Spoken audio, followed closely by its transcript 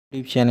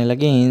YouTube channel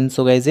again.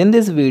 So guys, in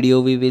this video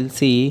we will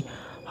see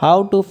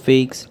how to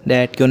fix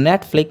that your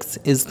Netflix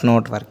is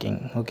not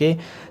working. Okay,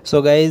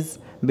 so guys,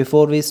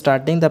 before we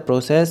starting the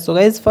process, so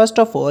guys, first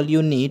of all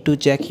you need to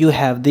check you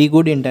have the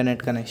good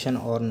internet connection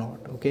or not.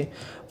 Okay,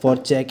 for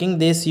checking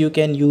this you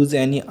can use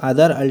any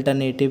other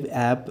alternative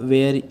app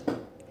where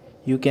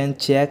you can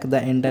check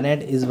the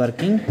internet is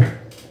working.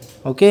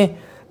 Okay,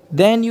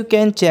 then you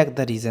can check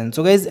the reason.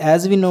 So guys,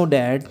 as we know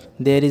that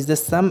there is the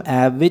some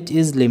app which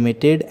is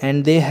limited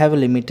and they have a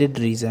limited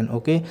reason.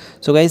 Okay,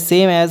 so guys,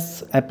 same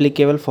as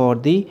applicable for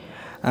the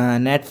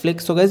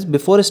Netflix. So guys,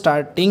 before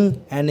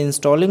starting and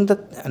installing the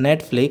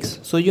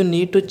Netflix, so you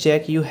need to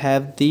check you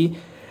have the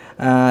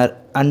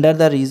under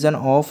the reason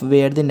of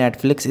where the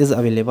Netflix is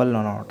available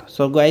or not.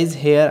 So guys,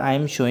 here I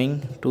am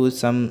showing to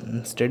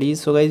some studies.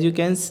 So guys, you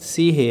can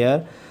see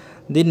here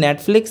the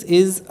Netflix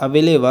is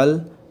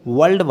available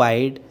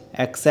worldwide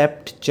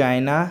except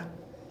China,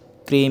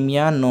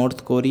 Crimea,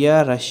 North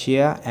Korea,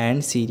 Russia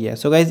and Syria.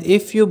 So guys,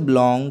 if you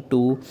belong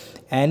to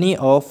any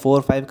of 4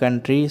 or 5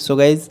 countries, so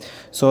guys,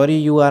 sorry,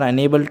 you are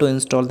unable to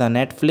install the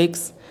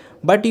Netflix,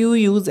 but you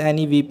use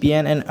any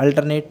VPN and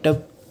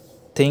alternative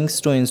things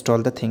to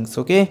install the things.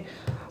 Okay,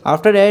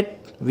 after that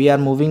we are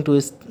moving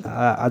to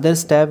other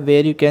step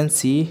where you can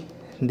see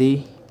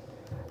the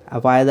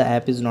why the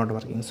app is not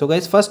working. So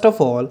guys, first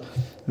of all,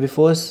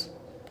 before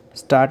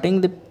starting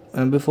the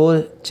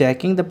before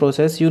checking the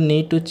process, you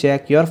need to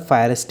check your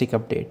FireStick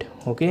update.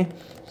 Okay,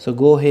 so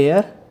go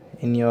here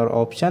in your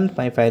option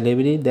my file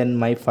library, then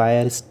my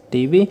Fire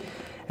TV,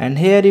 and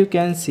here you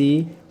can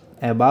see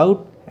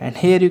about, and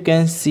here you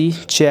can see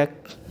check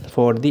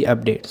for the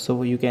update.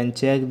 So you can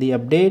check the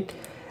update,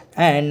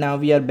 and now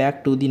we are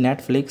back to the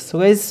Netflix. So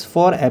guys,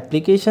 for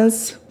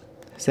applications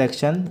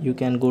section you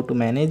can go to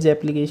manage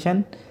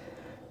application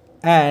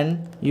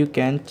and you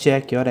can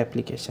check your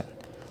application.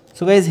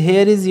 So guys,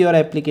 here is your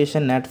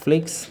application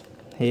Netflix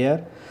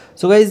here.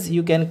 So guys,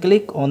 you can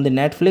click on the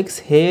Netflix.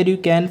 Here you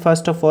can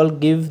first of all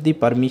give the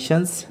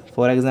permissions.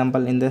 For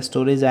example, in the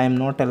storage I am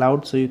not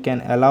allowed, so you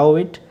can allow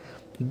it.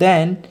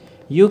 Then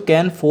you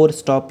can force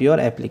stop your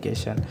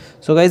application.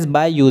 So guys,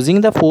 by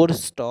using the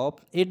force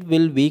stop, it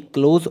will be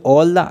close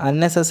all the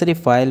unnecessary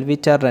file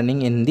which are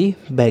running in the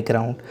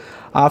background.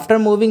 After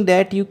moving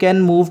that, you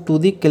can move to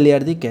the clear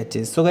the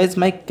caches. So guys,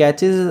 my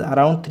caches is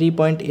around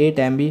 3.8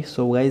 MB.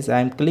 So guys, I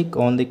am click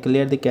on the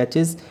clear the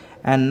caches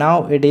and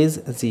now it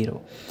is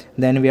 0.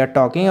 Then we are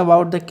talking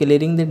about the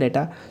clearing the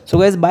data. So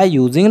guys, by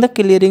using the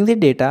clearing the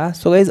data,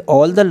 so guys,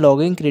 all the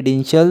login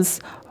credentials,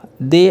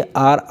 they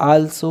are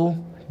also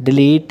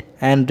delete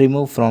and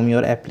remove from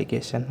your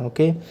application.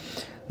 Okay,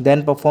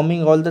 then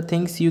performing all the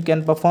things, you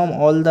can perform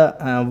all the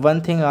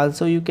one thing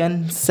also, you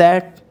can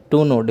set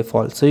to no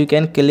default, so you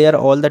can clear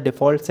all the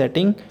default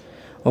setting.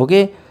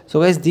 Okay,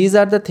 so guys, these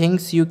are the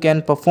things you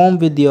can perform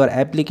with your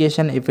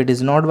application if it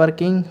is not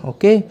working.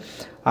 Okay,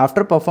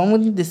 after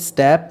performing this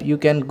step, you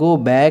can go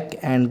back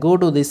and go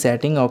to the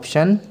setting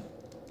option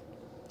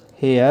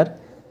here,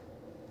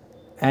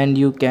 and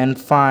you can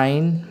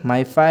find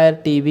my Fire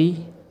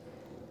TV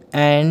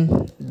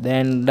and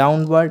then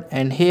downward,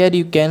 and here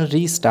you can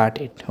restart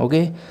it.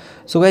 Okay,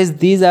 so guys,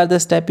 these are the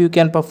steps you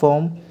can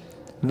perform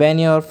when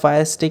your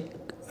Fire Stick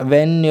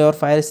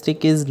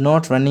is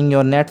not running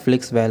your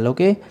Netflix well.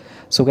 Okay,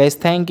 so guys,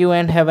 thank you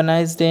and have a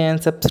nice day,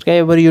 and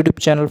subscribe our YouTube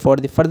channel for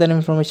the further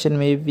information.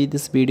 Maybe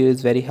this video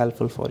is very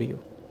helpful for you.